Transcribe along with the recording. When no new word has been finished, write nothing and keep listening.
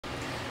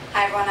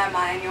Hi everyone, I'm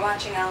Maya and you're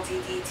watching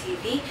LDD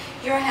TV.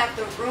 Here I have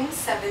the Room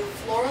 7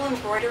 Floral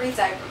Embroidery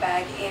Diaper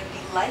Bag in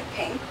the light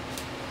pink.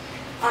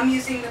 I'm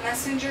using the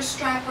messenger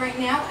strap right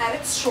now at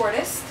its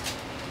shortest.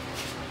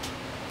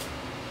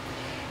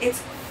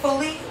 It's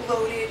fully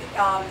loaded.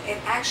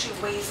 It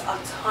actually weighs a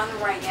ton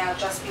right now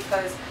just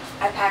because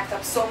I packed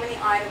up so many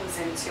items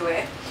into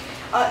it.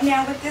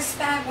 Now with this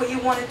bag, what you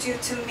want to do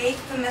to make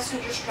the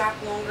messenger strap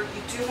longer,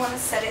 you do want to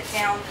set it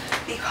down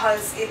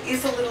because it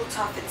is a little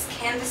tough. It's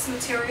canvas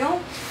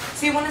material.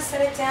 So you want to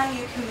set it down.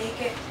 You can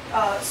make it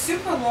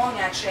super long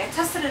actually. I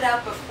tested it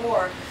out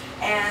before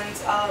and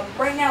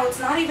right now it's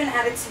not even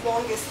at its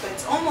longest, but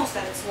it's almost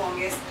at its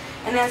longest.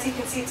 And as you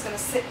can see, it's going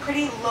to sit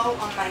pretty low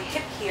on my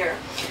hip here.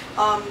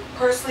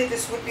 Personally,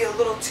 this would be a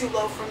little too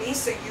low for me,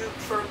 so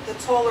for the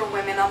taller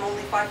women, I'm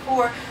only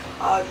 5'4",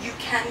 you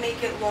can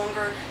make it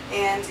longer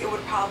and it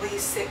would probably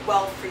sit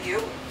well for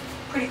you.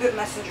 Pretty good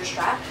messenger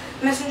strap.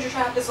 The messenger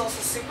strap is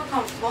also super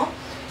comfortable.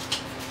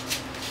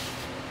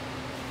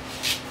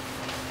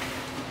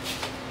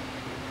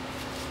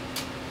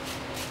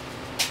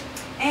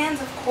 And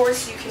of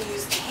course, you can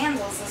use the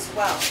handles as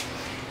well.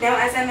 Now,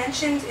 as I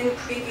mentioned in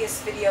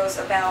previous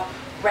videos about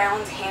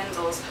round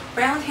handles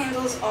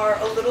are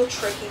a little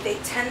tricky. They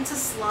tend to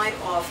slide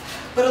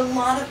off, but a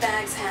lot of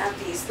bags have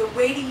these. The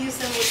way to use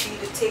them would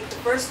be to take the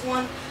first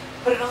one,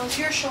 put it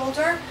onto your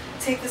shoulder,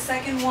 take the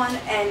second one,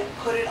 and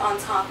put it on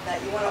top of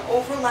that. You want to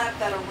overlap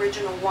that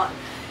original one.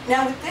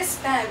 Now with this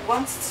bag,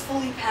 once it's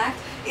fully packed,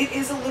 it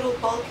is a little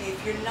bulky.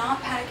 If you're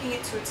not packing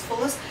it to its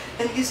fullest,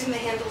 then using the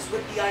handles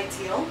would be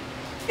ideal.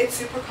 It's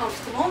super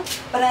comfortable,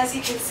 but as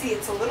you can see,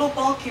 it's a little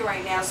bulky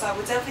right now, so I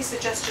would definitely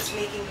suggest just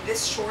making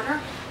this shorter.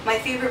 My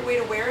favorite way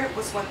to wear it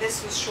was when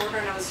this was shorter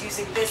and I was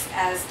using this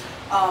as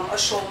a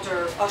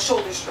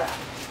shoulder strap.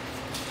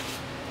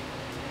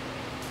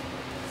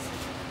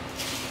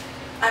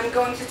 I'm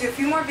going to do a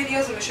few more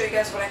videos. I'm going to show you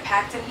guys what I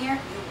packed in here.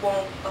 You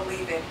won't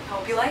believe it.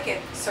 Hope you like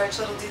it. Search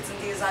Little Dudes and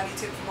Divas on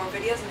YouTube for more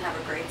videos and have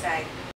a great day.